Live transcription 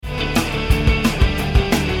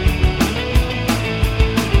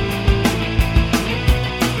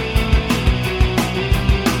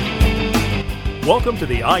Welcome to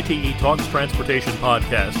the ITE Talks Transportation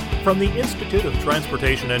podcast from the Institute of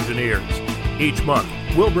Transportation Engineers. Each month,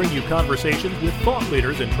 we'll bring you conversations with thought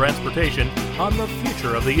leaders in transportation on the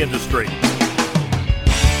future of the industry.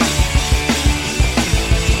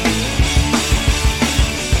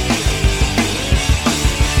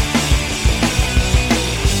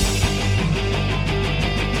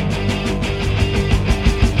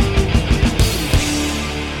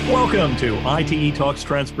 Welcome to ITE Talks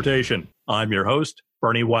Transportation. I'm your host,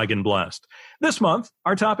 Bernie Wagenblast. This month,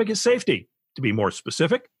 our topic is safety. To be more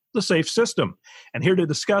specific, the SAFE system. And here to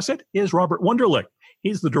discuss it is Robert Wunderlich.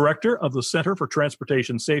 He's the director of the Center for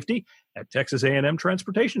Transportation Safety at Texas A&M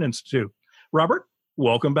Transportation Institute. Robert,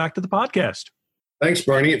 welcome back to the podcast. Thanks,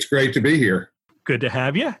 Bernie. It's great to be here. Good to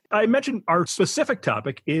have you. I mentioned our specific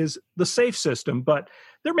topic is the SAFE system, but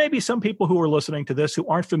there may be some people who are listening to this who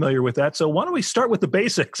aren't familiar with that. So why don't we start with the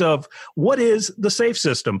basics of what is the SAFE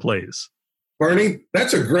system, please? Bernie,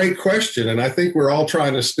 that's a great question, and I think we're all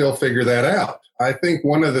trying to still figure that out. I think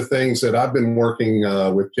one of the things that I've been working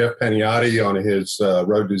with Jeff Paniotti on his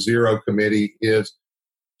Road to Zero committee is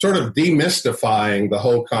sort of demystifying the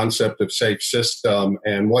whole concept of SAFE system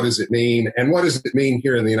and what does it mean, and what does it mean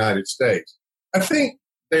here in the United States. I think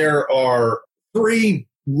there are three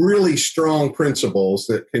really strong principles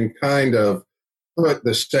that can kind of put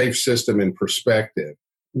the SAFE system in perspective.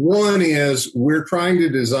 One is we're trying to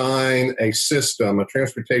design a system, a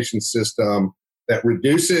transportation system that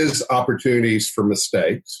reduces opportunities for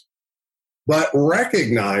mistakes, but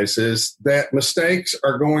recognizes that mistakes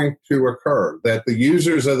are going to occur, that the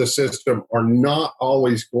users of the system are not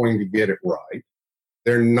always going to get it right.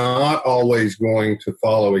 They're not always going to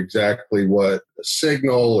follow exactly what the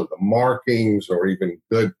signal or the markings or even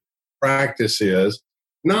good practice is,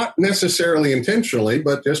 not necessarily intentionally,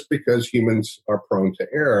 but just because humans are prone to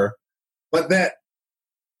error. But that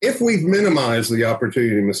if we've minimized the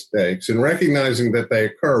opportunity of mistakes and recognizing that they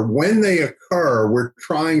occur, when they occur, we're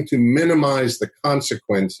trying to minimize the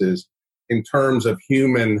consequences in terms of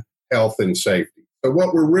human health and safety. So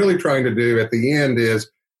what we're really trying to do at the end is,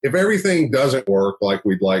 if everything doesn't work like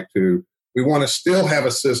we'd like to, we want to still have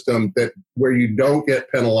a system that where you don't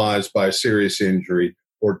get penalized by a serious injury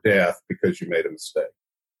or death because you made a mistake.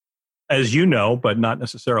 As you know, but not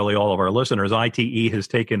necessarily all of our listeners, ITE has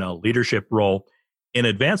taken a leadership role in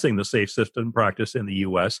advancing the SAFE system practice in the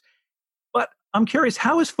U.S. But I'm curious,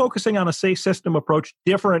 how is focusing on a SAFE system approach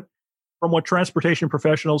different from what transportation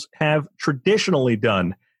professionals have traditionally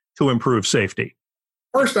done to improve safety?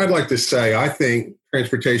 First, I'd like to say I think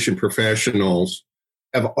transportation professionals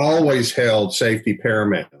have always held safety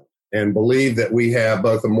paramount and believe that we have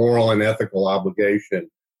both a moral and ethical obligation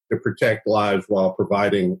to protect lives while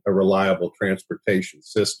providing a reliable transportation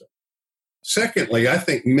system. Secondly, I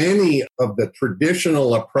think many of the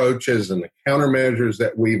traditional approaches and the countermeasures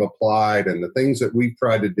that we've applied and the things that we've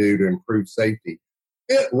tried to do to improve safety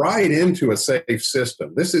fit right into a safe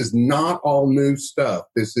system. This is not all new stuff.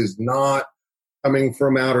 This is not coming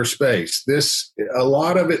from outer space. A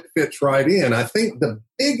lot of it fits right in. I think the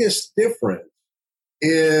biggest difference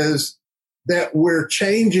is that we're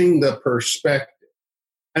changing the perspective.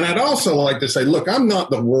 And I'd also like to say, look, I'm not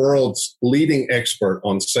the world's leading expert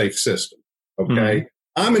on safe systems, okay? Mm-hmm.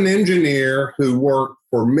 I'm an engineer who worked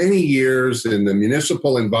for many years in the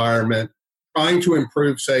municipal environment, trying to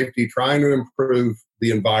improve safety, trying to improve the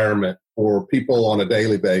environment for people on a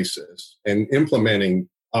daily basis and implementing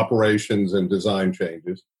operations and design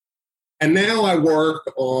changes. And now I work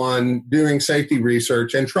on doing safety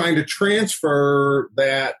research and trying to transfer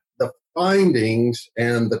the findings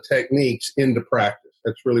and the techniques into practice.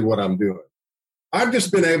 That's really what I'm doing. I've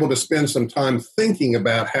just been able to spend some time thinking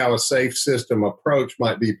about how a safe system approach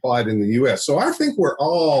might be applied in the U.S. So I think we're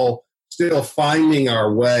all still finding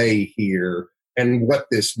our way here and what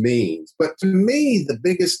this means. But to me, the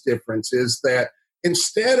biggest difference is that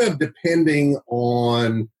instead of depending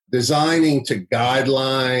on designing to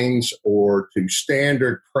guidelines or to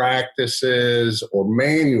standard practices or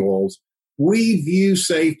manuals, we view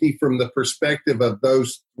safety from the perspective of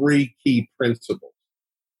those three key principles: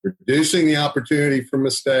 reducing the opportunity for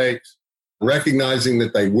mistakes, recognizing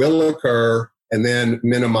that they will occur, and then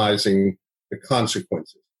minimizing the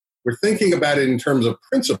consequences. We're thinking about it in terms of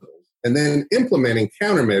principles and then implementing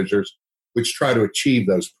countermeasures which try to achieve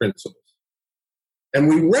those principles. And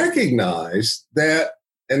we recognize that,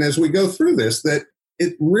 and as we go through this, that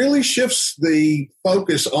it really shifts the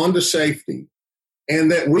focus onto safety, and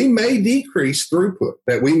that we may decrease throughput,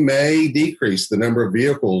 that we may decrease the number of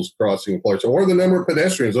vehicles crossing a place, or the number of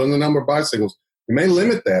pedestrians, or the number of bicycles. We may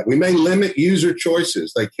limit that. We may limit user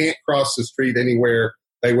choices. They can't cross the street anywhere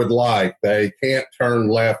they would like. They can't turn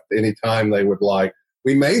left anytime they would like.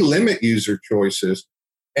 We may limit user choices.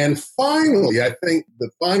 And finally, I think the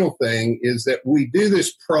final thing is that we do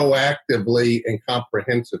this proactively and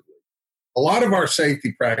comprehensively. A lot of our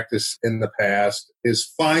safety practice in the past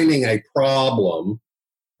is finding a problem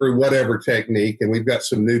through whatever technique, and we've got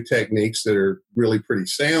some new techniques that are really pretty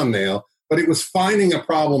sound now, but it was finding a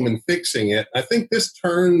problem and fixing it. I think this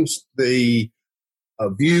turns the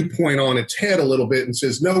viewpoint on its head a little bit and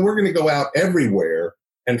says, no, we're going to go out everywhere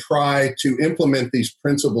and try to implement these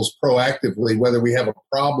principles proactively, whether we have a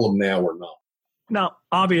problem now or not. Now,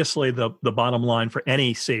 obviously, the bottom line for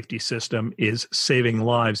any safety system is saving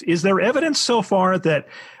lives. Is there evidence so far that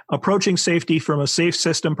approaching safety from a safe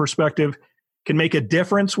system perspective can make a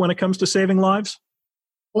difference when it comes to saving lives?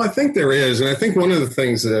 Well, I think there is. And I think one of the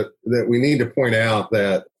things that we need to point out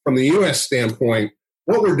that from the U.S. standpoint,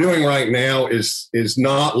 what we're doing right now is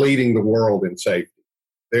not leading the world in safety.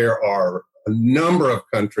 There are a number of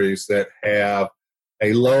countries that have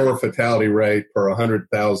a lower fatality rate per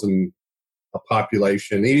 100,000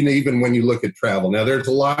 population, even when you look at travel. Now, there's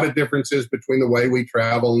a lot of differences between the way we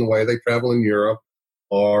travel and the way they travel in Europe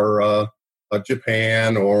or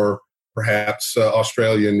Japan or perhaps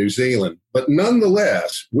Australia and New Zealand. But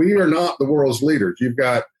nonetheless, we are not the world's leaders. You've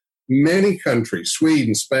got many countries,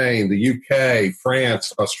 Sweden, Spain, the UK,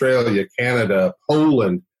 France, Australia, Canada,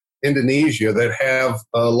 Poland, Indonesia, that have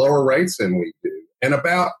lower rates than we do. And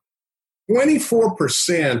about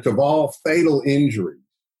 24% of all fatal injuries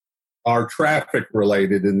are traffic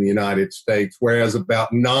related in the United States, whereas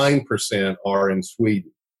about 9% are in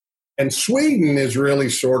Sweden. And Sweden is really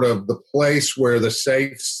sort of the place where the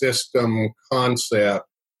safe system concept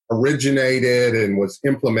originated and was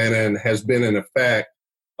implemented and has been in effect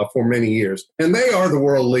for many years. And they are the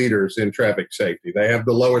world leaders in traffic safety. They have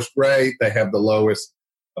the lowest rate. They have the lowest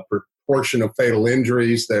proportion of fatal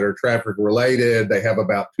injuries that are traffic related. They have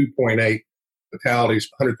about 2.8 fatalities,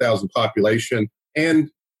 100,000 population. And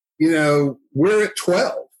you know, we're at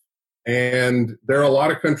 12, and there are a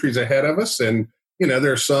lot of countries ahead of us. And, you know,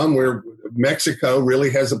 there are some where Mexico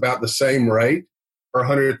really has about the same rate per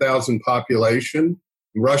 100,000 population.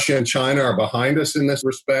 Russia and China are behind us in this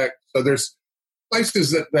respect. So there's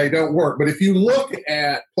places that they don't work. But if you look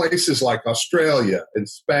at places like Australia and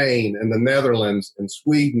Spain and the Netherlands and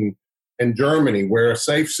Sweden and Germany, where a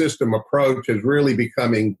safe system approach is really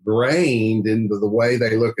becoming ingrained into the way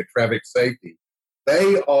they look at traffic safety,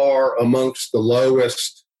 they are amongst the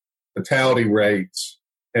lowest fatality rates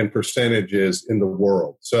and percentages in the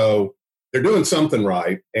world. So they're doing something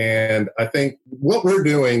right. And I think what we're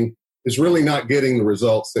doing is really not getting the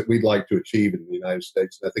results that we'd like to achieve in the United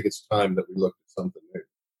States. And I think it's time that we look at something new.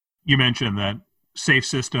 You mentioned that safe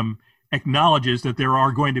system acknowledges that there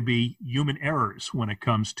are going to be human errors when it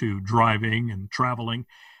comes to driving and traveling.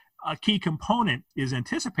 A key component is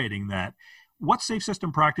anticipating that. What safe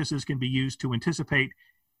system practices can be used to anticipate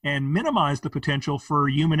and minimize the potential for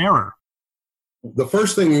human error? The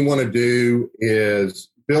first thing we want to do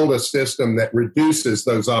is build a system that reduces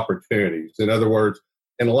those opportunities. In other words,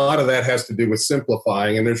 and a lot of that has to do with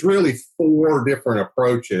simplifying. And there's really 4 different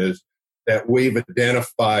approaches that we've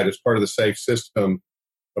identified as part of the safe system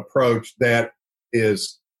approach. That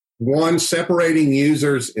is, 1, separating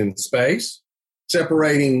users in space,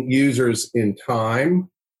 separating users in time,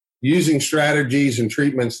 using strategies and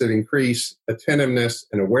treatments that increase attentiveness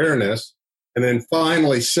and awareness, and then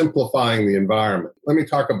finally simplifying the environment. Let me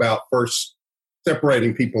talk about first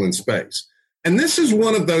separating people in space. And this is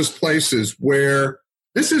one of those places where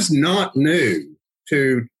this is not new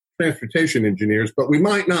to transportation engineers, but we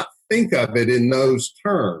might not think of it in those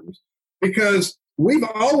terms because we've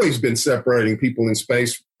always been separating people in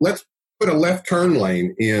space. Let's put a left turn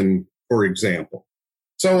lane in, for example.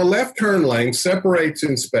 So a left turn lane separates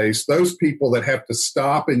in space those people that have to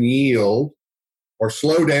stop and yield or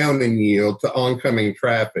slow down and yield to oncoming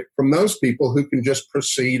traffic from those people who can just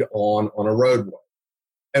proceed on a roadway.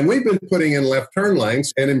 And we've been putting in left turn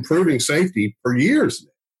lanes and improving safety for years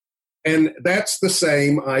now. And that's the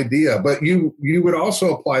same idea. But you would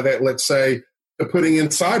also apply that, let's say, to putting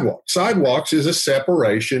in sidewalks. Sidewalks is a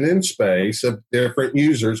separation in space of different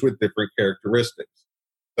users with different characteristics.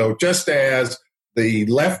 So just as the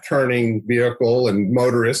left-turning vehicle and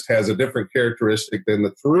motorist has a different characteristic than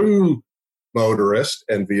the through motorist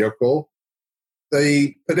and vehicle,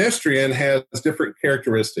 the pedestrian has different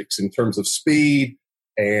characteristics in terms of speed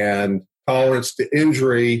and tolerance to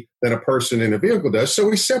injury than a person in a vehicle does. So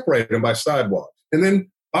we separate them by sidewalks. And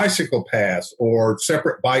then bicycle paths or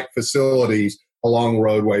separate bike facilities along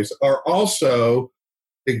roadways are also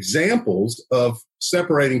examples of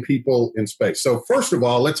separating people in space. So first of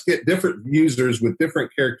all, let's get different users with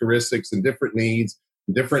different characteristics and different needs,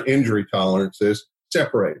 and different injury tolerances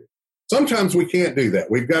separated. Sometimes we can't do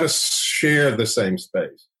that. We've got to share the same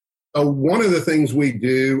space. So one of the things we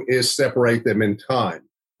do is separate them in time.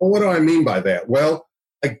 Well, what do I mean by that? Well,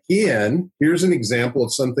 again, here's an example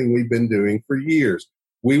of something we've been doing for years.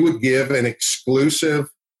 We would give an exclusive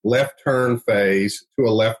left turn phase to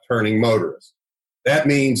a left turning motorist. That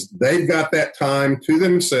means they've got that time to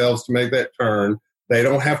themselves to make that turn. They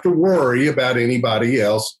don't have to worry about anybody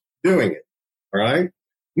else doing it. All right?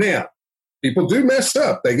 Now, people do mess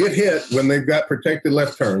up. They get hit when they've got protected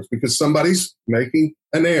left turns because somebody's making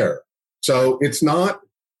an error. So it's not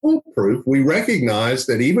foolproof. We recognize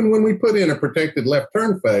that even when we put in a protected left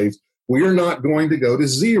turn phase, we are not going to go to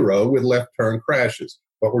zero with left turn crashes,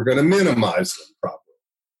 but we're going to minimize them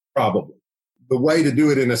probably. The way to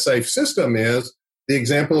do it in a safe system is the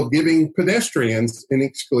example of giving pedestrians an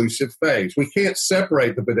exclusive phase. We can't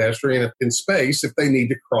separate the pedestrian in space if they need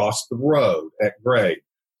to cross the road at grade.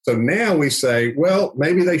 So now we say, well,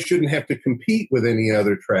 maybe they shouldn't have to compete with any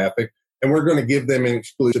other traffic, and we're going to give them an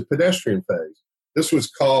exclusive pedestrian phase. This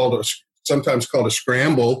was sometimes called a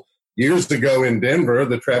scramble. Years ago in Denver,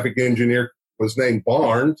 the traffic engineer was named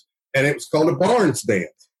Barnes, and it was called a Barnes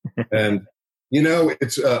dance. And,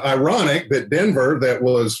 it's ironic that Denver, that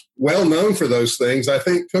was well known for those things, I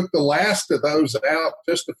think took the last of those out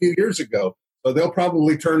just a few years ago. So they'll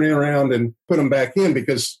probably turn it around and put them back in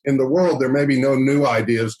because in the world, there may be no new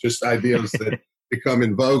ideas, just ideas that become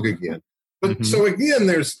in vogue again. But so again,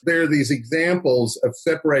 there are these examples of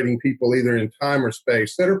separating people either in time or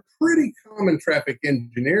space that are pretty common traffic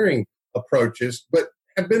engineering approaches, but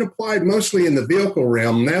have been applied mostly in the vehicle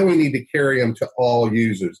realm. Now we need to carry them to all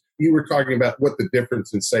users. You were talking about what the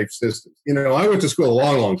difference in safe systems. I went to school a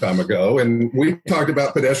long, long time ago, and we talked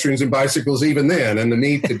about pedestrians and bicycles even then and the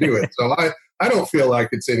need to do it. So I don't feel like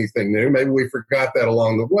it's anything new. Maybe we forgot that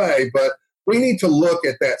along the way, but we need to look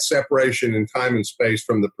at that separation in time and space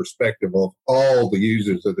from the perspective of all the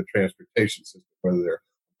users of the transportation system, whether they're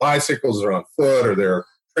bicycles or on foot or they're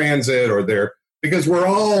transit or because we're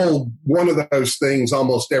all one of those things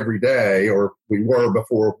almost every day, or we were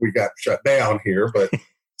before we got shut down here, but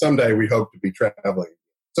someday we hope to be traveling.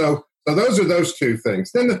 So those are those two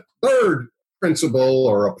things. Then the third principle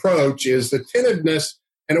or approach is attentiveness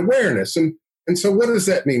and awareness. And so what does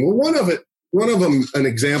that mean? Well, one of them, an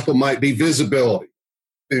example might be visibility,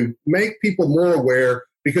 to make people more aware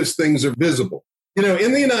because things are visible.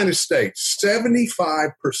 In the United States,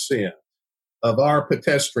 75% of our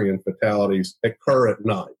pedestrian fatalities occur at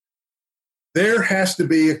night. There has to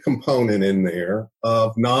be a component in there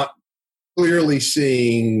of not clearly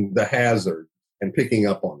seeing the hazard and picking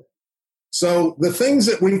up on it. So the things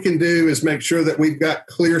that we can do is make sure that we've got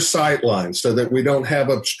clear sight lines so that we don't have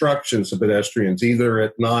obstructions of pedestrians either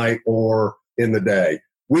at night or in the day.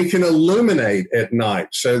 We can illuminate at night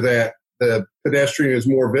so that the pedestrian is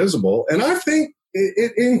more visible. And I think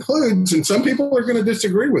it includes, and some people are going to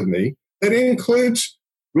disagree with me, that it includes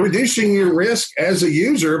reducing your risk as a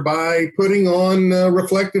user by putting on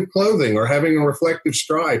reflective clothing or having a reflective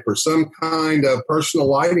stripe or some kind of personal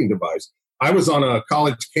lighting device. I was on a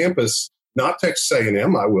college campus, not Texas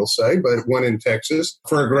A&M, I will say, but one in Texas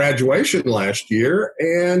for a graduation last year,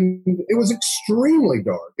 and it was extremely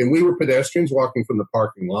dark. And we were pedestrians walking from the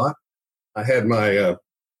parking lot. I had my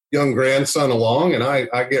young grandson along, and I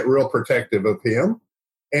get real protective of him.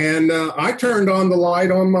 And I turned on the light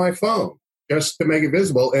on my phone just to make it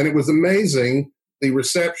visible. And it was amazing, the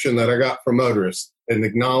reception that I got from motorists and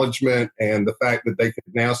acknowledgement and the fact that they could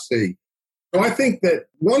now see. So I think that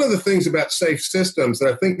one of the things about safe systems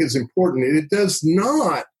that I think is important, it does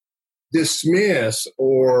not dismiss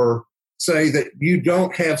or say that you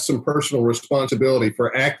don't have some personal responsibility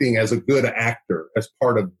for acting as a good actor as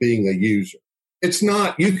part of being a user. It's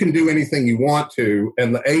not you can do anything you want to,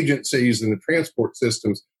 and the agencies and the transport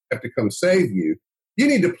systems have to come save you. You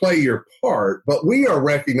need to play your part, but we are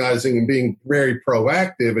recognizing and being very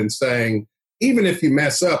proactive and saying, even if you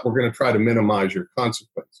mess up, we're going to try to minimize your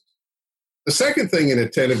consequences. The second thing in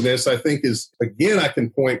attentiveness, I think, is, again, I can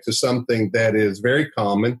point to something that is very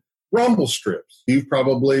common, rumble strips. You've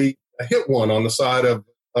probably hit one on the side of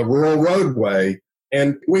a rural roadway,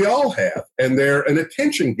 and we all have, and they're an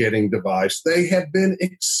attention-getting device. They have been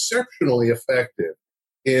exceptionally effective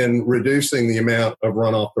in reducing the amount of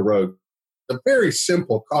run off the road. A very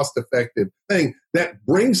simple, cost-effective thing that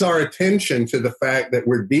brings our attention to the fact that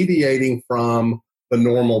we're deviating from the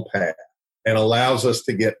normal path and allows us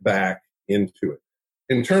to get back into it.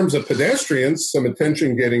 In terms of pedestrians, some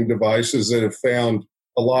attention-getting devices that have found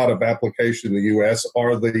a lot of application in the U.S.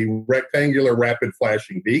 are the rectangular rapid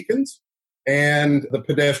flashing beacons and the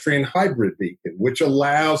pedestrian hybrid beacon, which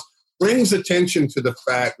brings attention to the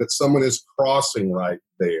fact that someone is crossing right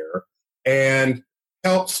there and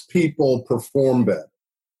helps people perform better.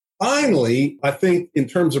 Finally, I think in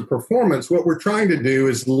terms of performance, what we're trying to do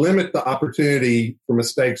is limit the opportunity for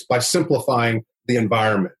mistakes by simplifying the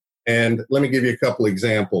environment. And let me give you a couple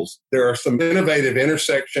examples. There are some innovative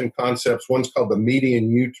intersection concepts. One's called the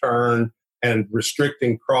median U-turn and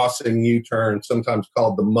restricting crossing U-turn, sometimes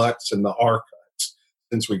called the MUTs and the R-cuts,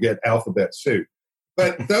 since we get alphabet soup.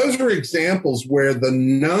 But those are examples where the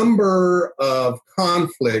number of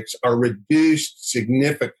conflicts are reduced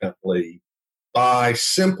significantly by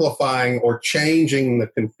simplifying or changing the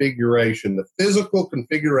configuration. The physical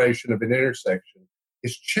configuration of an intersection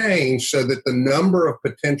is changed so that the number of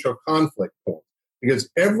potential conflict points, because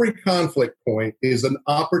every conflict point is an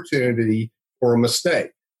opportunity for a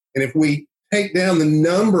mistake. And if we take down the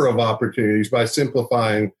number of opportunities by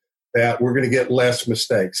simplifying that, we're going to get less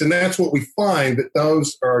mistakes. And that's what we find, that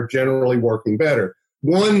those are generally working better.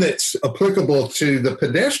 One that's applicable to the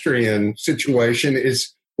pedestrian situation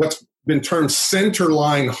is what's been termed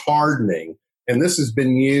centerline hardening. And this has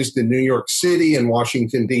been used in New York City and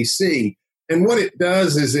Washington, D.C. And what it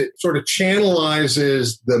does is it sort of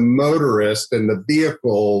channelizes the motorist and the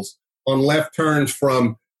vehicles on left turns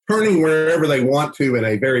from turning wherever they want to in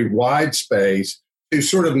a very wide space to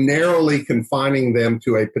sort of narrowly confining them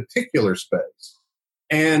to a particular space.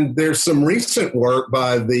 And there's some recent work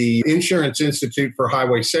by the Insurance Institute for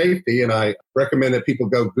Highway Safety, and I recommend that people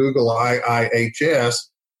go Google IIHS.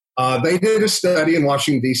 They did a study in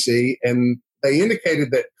Washington, D.C., and they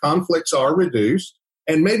indicated that conflicts are reduced.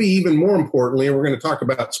 And maybe even more importantly, and we're going to talk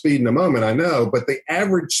about speed in a moment, I know, but the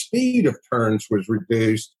average speed of turns was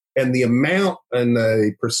reduced, and the amount and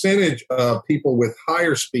the percentage of people with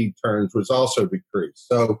higher speed turns was also decreased.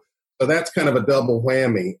 So that's kind of a double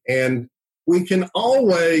whammy. And we can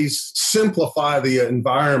always simplify the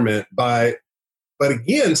environment but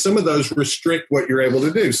again, some of those restrict what you're able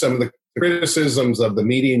to do. Some of the criticisms of the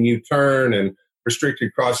median U-turn and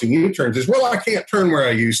restricted crossing U-turns is, well, I can't turn where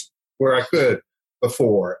I could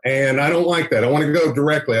before. And I don't like that. I want to go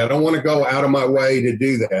directly. I don't want to go out of my way to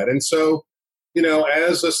do that. And so,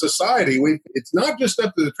 as a society, it's not just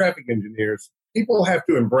up to the traffic engineers. People have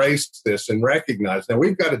to embrace this and recognize. Now,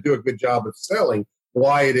 we've got to do a good job of selling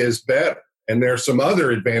why it is better. And there are some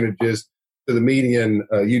other advantages to the median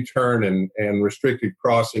U-turn and restricted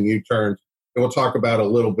crossing U-turns that we'll talk about a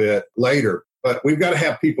little bit later. But we've got to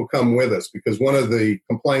have people come with us, because one of the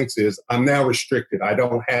complaints is I'm now restricted. I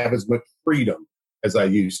don't have as much freedom as I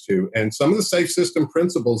used to. And some of the safe system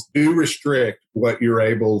principles do restrict what you're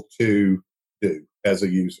able to do as a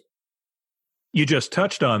user. You just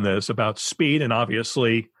touched on this about speed, and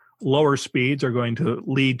obviously lower speeds are going to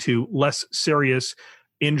lead to less serious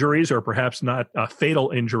injuries, or perhaps not a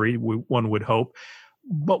fatal injury, one would hope.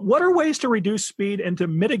 But what are ways to reduce speed and to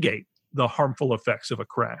mitigate the harmful effects of a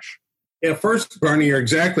crash? Yeah, first, Bernie, you're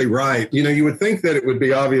exactly right. You would think that it would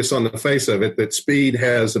be obvious on the face of it that speed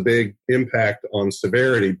has a big impact on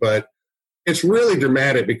severity, but it's really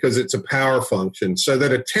dramatic because it's a power function. So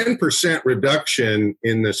that a 10% reduction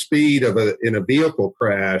in the speed in a vehicle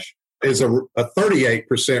crash is a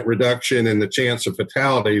 38% reduction in the chance of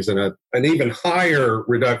fatalities and an even higher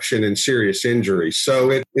reduction in serious injuries.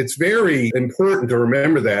 So it's very important to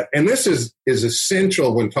remember that. And this is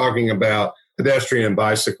essential when talking about pedestrian and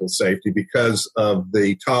bicycle safety because of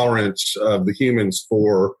the tolerance of the humans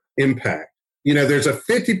for impact. There's a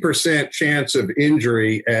 50% chance of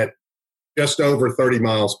injury at just over 30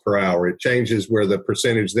 miles per hour. It changes where the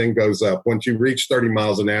percentage then goes up. Once you reach 30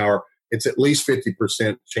 miles an hour, it's at least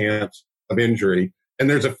 50% chance of injury. And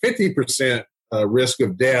there's a 50% risk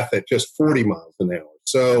of death at just 40 miles an hour.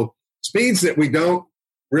 So speeds that we don't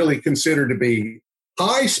really consider to be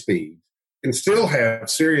high speed can still have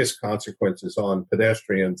serious consequences on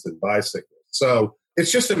pedestrians and bicyclists. So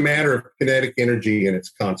it's just a matter of kinetic energy and its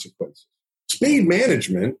consequences. Speed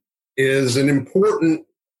management is an important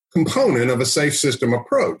component of a safe system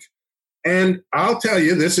approach. And I'll tell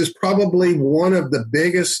you, this is probably one of the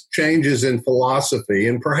biggest changes in philosophy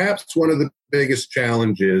and perhaps one of the biggest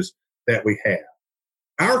challenges that we have.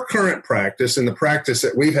 Our current practice and the practice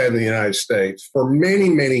that we've had in the United States for many,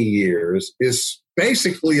 many years is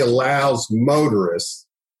basically allows motorists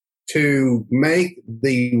to make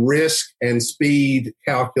the risk and speed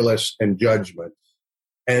calculus and judgment.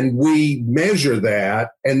 And we measure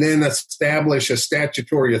that and then establish a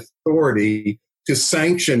statutory authority to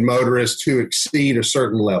sanction motorists who exceed a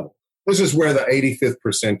certain level. This is where the 85th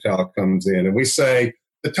percentile comes in. And we say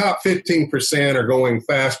the top 15% are going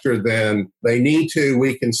faster than they need to,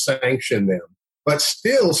 we can sanction them. But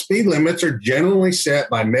still, speed limits are generally set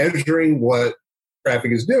by measuring what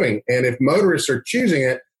traffic is doing. And if motorists are choosing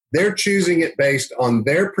it, they're choosing it based on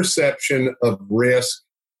their perception of risk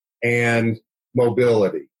and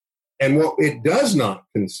mobility. And what it does not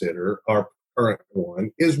consider, our current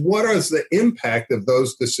one, is what is the impact of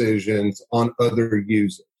those decisions on other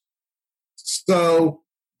users. So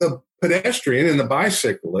the pedestrian and the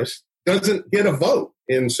bicyclist doesn't get a vote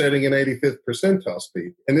in setting an 85th percentile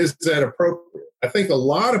speed. And is that appropriate? I think a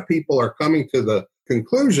lot of people are coming to the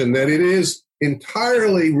conclusion that it is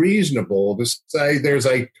entirely reasonable to say there's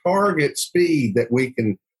a target speed that we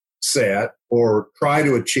can set or try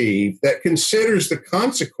to achieve that considers the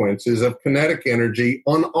consequences of kinetic energy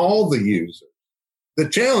on all the users. The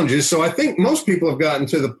challenge is, so I think most people have gotten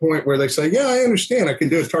to the point where they say, yeah, I understand, I can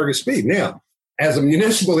do a target speed. Now, as a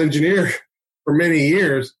municipal engineer for many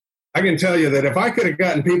years, I can tell you that if I could have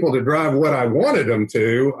gotten people to drive what I wanted them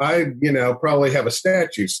to, I'd, probably have a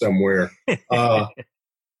statue somewhere.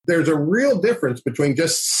 There's a real difference between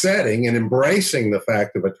just setting and embracing the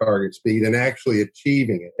fact of a target speed and actually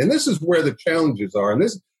achieving it. And this is where the challenges are. And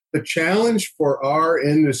the challenge for our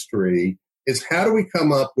industry is, how do we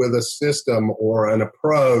come up with a system or an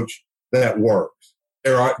approach that works?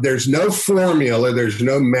 There's no formula. There's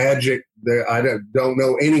no magic. I don't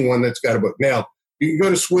know anyone that's got a book. Now, you can go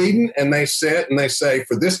to Sweden and they set and they say,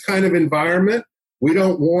 for this kind of environment, we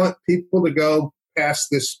don't want people to go past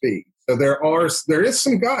this speed. So there is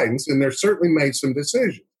some guidance, and they're certainly made some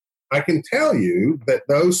decisions. I can tell you that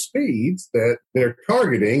those speeds that they're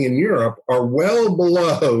targeting in Europe are well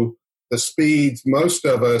below the speeds most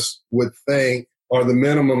of us would think are the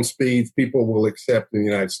minimum speeds people will accept in the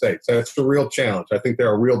United States. That's a real challenge. I think there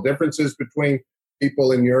are real differences between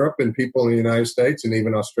people in Europe and people in the United States and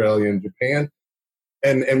even Australia and Japan.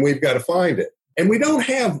 And we've got to find it. And we don't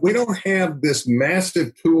have this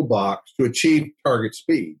massive toolbox to achieve target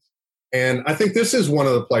speeds. And I think this is one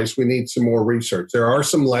of the places we need some more research. There are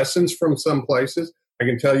some lessons from some places. I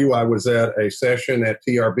can tell you I was at a session at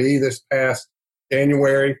TRB this past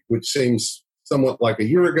January, which seems somewhat like a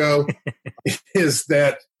year ago, is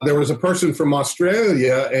that there was a person from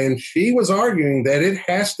Australia, and she was arguing that it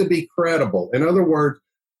has to be credible. In other words,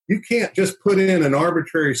 you can't just put in an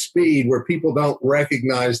arbitrary speed where people don't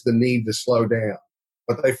recognize the need to slow down.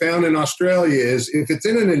 What they found in Australia is, if it's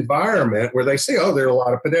in an environment where they say, oh, there are a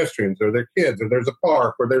lot of pedestrians, or there are kids, or there's a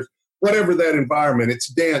park, or there's whatever that environment,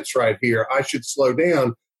 it's dense right here, I should slow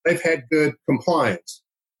down, they've had good compliance.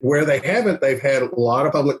 Where they haven't, they've had a lot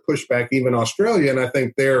of public pushback, even Australia, and I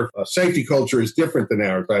think their safety culture is different than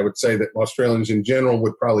ours. I would say that Australians in general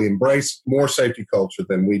would probably embrace more safety culture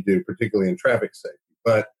than we do, particularly in traffic safety.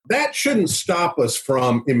 But that shouldn't stop us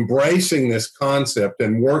from embracing this concept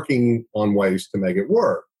and working on ways to make it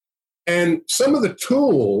work. And some of the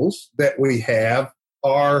tools that we have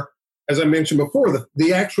are, as I mentioned before,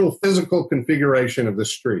 the actual physical configuration of the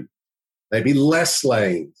street. Maybe less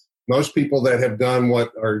lanes. Most people that have done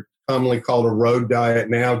what are commonly called a road diet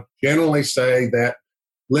now generally say that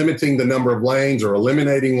limiting the number of lanes or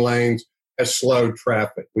eliminating lanes has slowed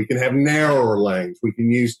traffic. We can have narrower lanes. We can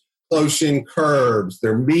use close-in curbs.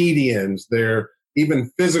 They're medians. They're even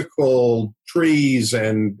physical trees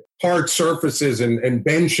and hard surfaces and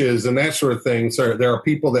benches and that sort of thing. So there are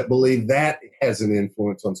people that believe that has an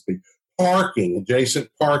influence on speed. Parking, adjacent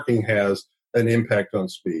parking has an impact on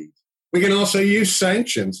speed. We can also use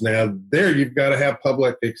sanctions. Now, there you've got to have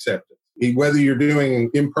public acceptance. Whether you're doing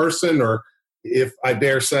in person or, if I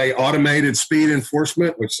dare say, automated speed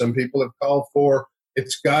enforcement, which some people have called for,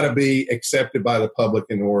 it's got to be accepted by the public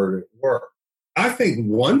in order to work. I think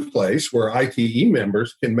one place where ITE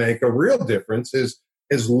members can make a real difference is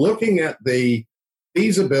looking at the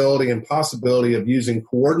feasibility and possibility of using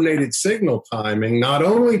coordinated signal timing, not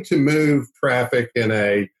only to move traffic in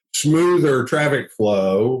a smoother traffic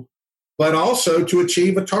flow, but also to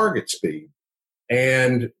achieve a target speed.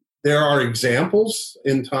 And there are examples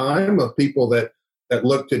in time of people that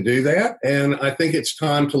look to do that. And I think it's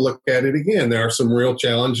time to look at it again. There are some real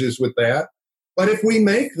challenges with that. But if we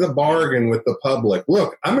make the bargain with the public,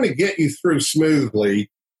 look, I'm going to get you through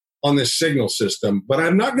smoothly on this signal system, but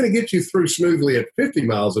I'm not going to get you through smoothly at 50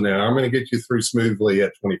 miles an hour. I'm going to get you through smoothly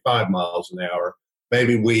at 25 miles an hour.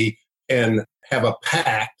 Maybe we can have a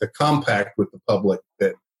compact with the public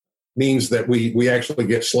that means that we actually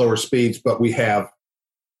get slower speeds, but we have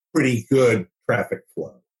pretty good traffic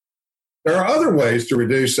flow. There are other ways to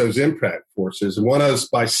reduce those impact forces, and one is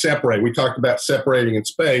by separating. We talked about separating in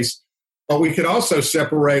space, but we could also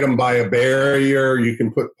separate them by a barrier. You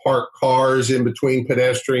can put parked cars in between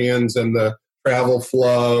pedestrians and the travel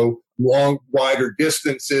flow. Wider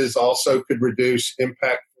distances also could reduce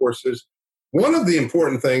impact forces. One of the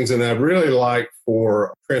important things, and I really like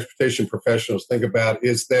for transportation professionals to think about,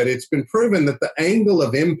 is that it's been proven that the angle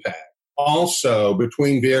of impact also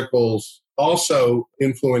between vehicles also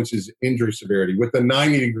influences injury severity, with the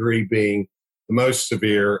 90-degree being the most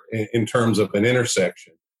severe in terms of an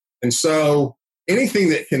intersection. And so anything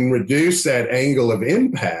that can reduce that angle of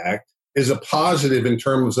impact is a positive in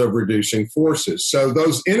terms of reducing forces. So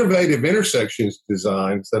those innovative intersections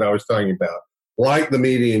designs that I was talking about, like the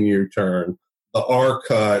median U-turn, the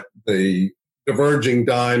R-cut, the diverging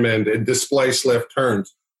diamond, and displaced left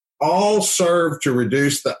turns, all serve to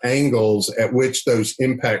reduce the angles at which those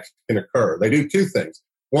impacts can occur. They do two things.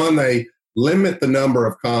 One, they limit the number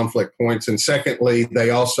of conflict points, and secondly, they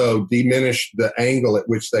also diminish the angle at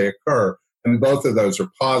which they occur, and both of those are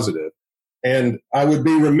positive. And I would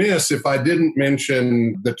be remiss if I didn't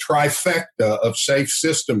mention the trifecta of safe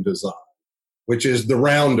system design, which is the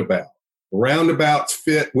roundabout. Roundabouts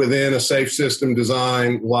fit within a safe system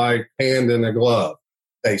design like hand in a glove.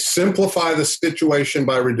 They simplify the situation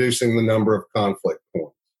by reducing the number of conflict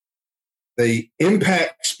points. The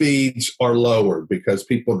impact speeds are lowered because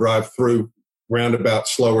people drive through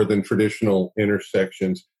roundabouts slower than traditional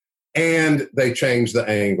intersections, and they change the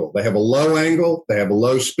angle. They have a low angle, they have a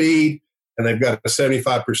low speed, and they've got a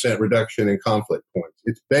 75% reduction in conflict points.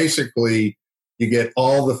 It's basically, you get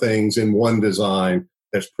all the things in one design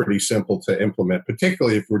that's pretty simple to implement,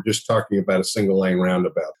 particularly if we're just talking about a single lane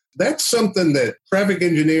roundabout. That's something that traffic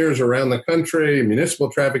engineers around the country,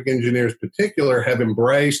 municipal traffic engineers in particular, have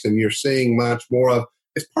embraced, and you're seeing much more of.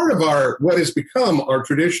 It's part of what has become our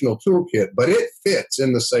traditional toolkit, but it fits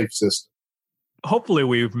in the safe system. Hopefully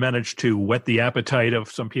we've managed to whet the appetite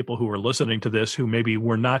of some people who are listening to this who maybe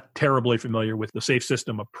were not terribly familiar with the safe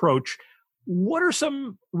system approach. What are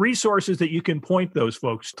some resources that you can point those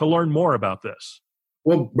folks to learn more about this?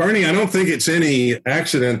 Well, Bernie, I don't think it's any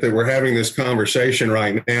accident that we're having this conversation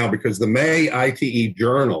right now, because the May ITE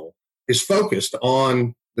Journal is focused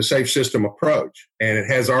on the safe system approach, and it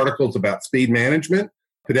has articles about speed management,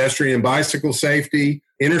 pedestrian and bicycle safety,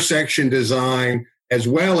 intersection design, as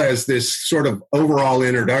well as this sort of overall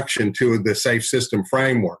introduction to the safe system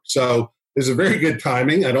framework. So there's a very good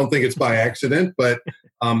timing. I don't think it's by accident, but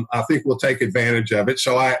I think we'll take advantage of it.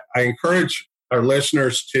 So I encourage our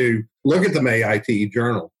listeners to look at the May ITE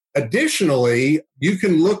Journal. Additionally, you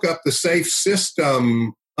can look up the safe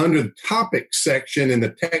system under the topics section in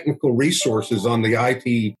the technical resources on the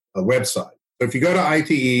ITE website. So if you go to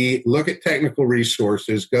ITE, look at technical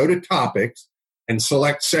resources, go to topics, and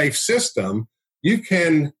select safe system, you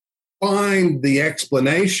can find the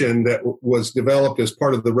explanation that was developed as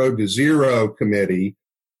part of the Road to Zero committee,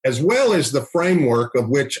 as well as the framework of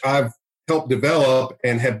which I've helped develop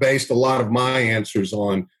and have based a lot of my answers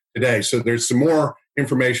on today. So there's some more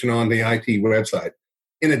information on the ITE website.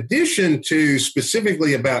 In addition to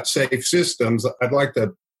specifically about safe systems, I'd like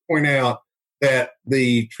to point out that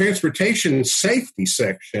the transportation safety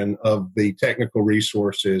section of the technical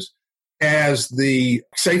resources has the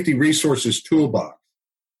safety resources toolbox.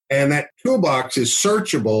 And that toolbox is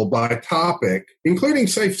searchable by topic, including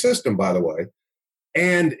safe system, by the way.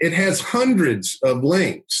 And it has hundreds of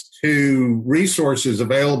links to resources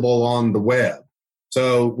available on the web.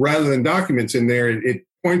 So rather than documents in there, it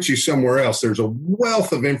points you somewhere else. There's a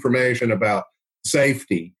wealth of information about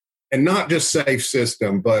safety, and not just safe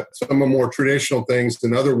system, but some of more traditional things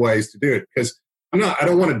and other ways to do it. Because I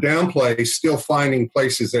don't want to downplay still finding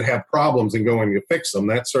places that have problems and going to fix them.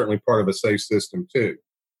 That's certainly part of a safe system too.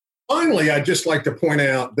 Finally, I'd just like to point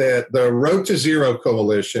out that the Road to Zero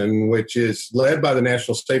Coalition, which is led by the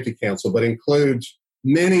National Safety Council, but includes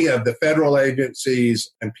many of the federal agencies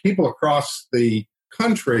and people across the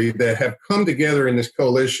country that have come together in this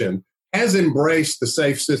coalition, has embraced the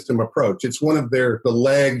safe system approach. It's one of the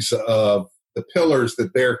legs of the pillars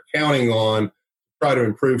that they're counting on to try to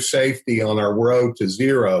improve safety on our road to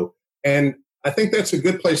zero. And I think that's a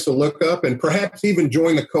good place to look up and perhaps even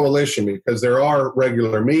join the coalition, because there are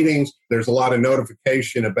regular meetings. There's a lot of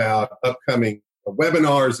notification about upcoming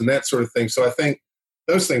webinars and that sort of thing. So I think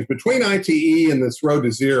those things between ITE and this Road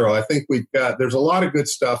to Zero, I think there's a lot of good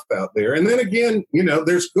stuff out there. And then again,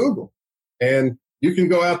 there's Google, and you can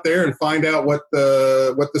go out there and find out what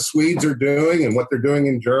the Swedes are doing and what they're doing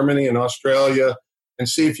in Germany and Australia, and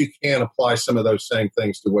see if you can apply some of those same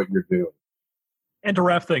things to what you're doing. And to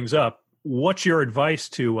wrap things up, what's your advice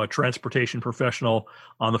to a transportation professional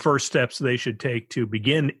on the first steps they should take to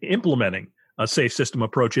begin implementing a safe system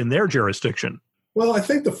approach in their jurisdiction? Well, I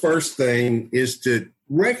think the first thing is to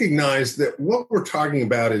recognize that what we're talking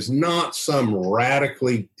about is not some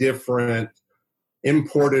radically different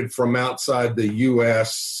imported from outside the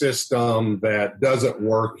U.S. system that doesn't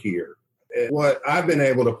work here. What I've been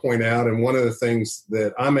able to point out, and one of the things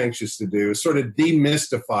that I'm anxious to do, is sort of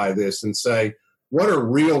demystify this and say, what are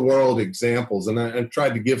real world examples? And I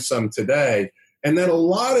tried to give some today. And then a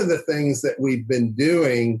lot of the things that we've been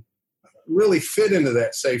doing really fit into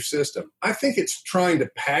that safe system. I think it's trying to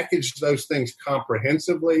package those things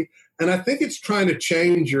comprehensively. And I think it's trying to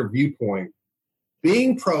change your viewpoint.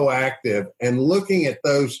 Being proactive and looking at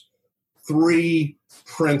those three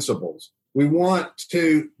principles. We want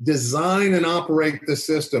to design and operate the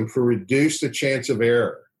system to reduce the chance of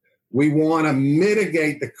error. We want to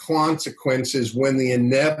mitigate the consequences when the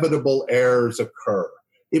inevitable errors occur.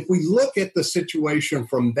 If we look at the situation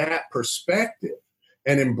from that perspective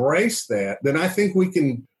and embrace that, then I think we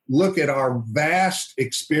can look at our vast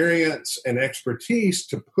experience and expertise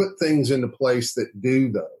to put things into place that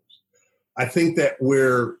do those. I think that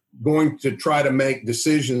we're going to try to make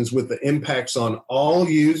decisions with the impacts on all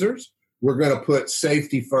users. We're going to put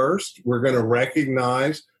safety first. We're going to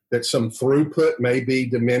recognize that some throughput may be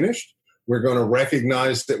diminished. We're going to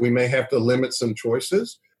recognize that we may have to limit some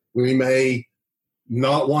choices. We may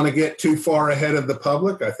not want to get too far ahead of the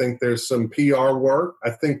public. I think there's some PR work.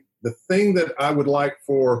 I think the thing that I would like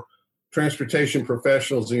for transportation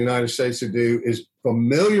professionals in the United States to do is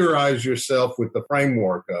familiarize yourself with the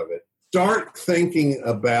framework of it. Start thinking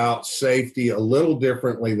about safety a little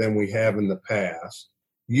differently than we have in the past.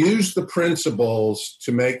 Use the principles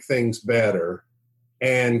to make things better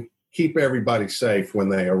and keep everybody safe when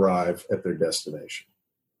they arrive at their destination.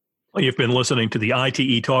 Well, you've been listening to the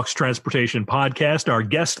ITE Talks Transportation podcast. Our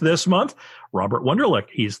guest this month, Robert Wunderlich.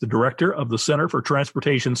 He's the director of the Center for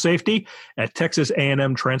Transportation Safety at Texas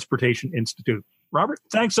A&M Transportation Institute. Robert,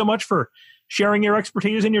 thanks so much for sharing your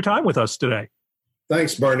expertise and your time with us today.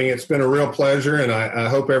 Thanks, Bernie. It's been a real pleasure, and I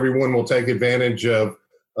hope everyone will take advantage of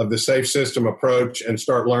the safe system approach and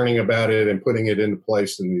start learning about it and putting it into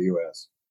place in the U.S.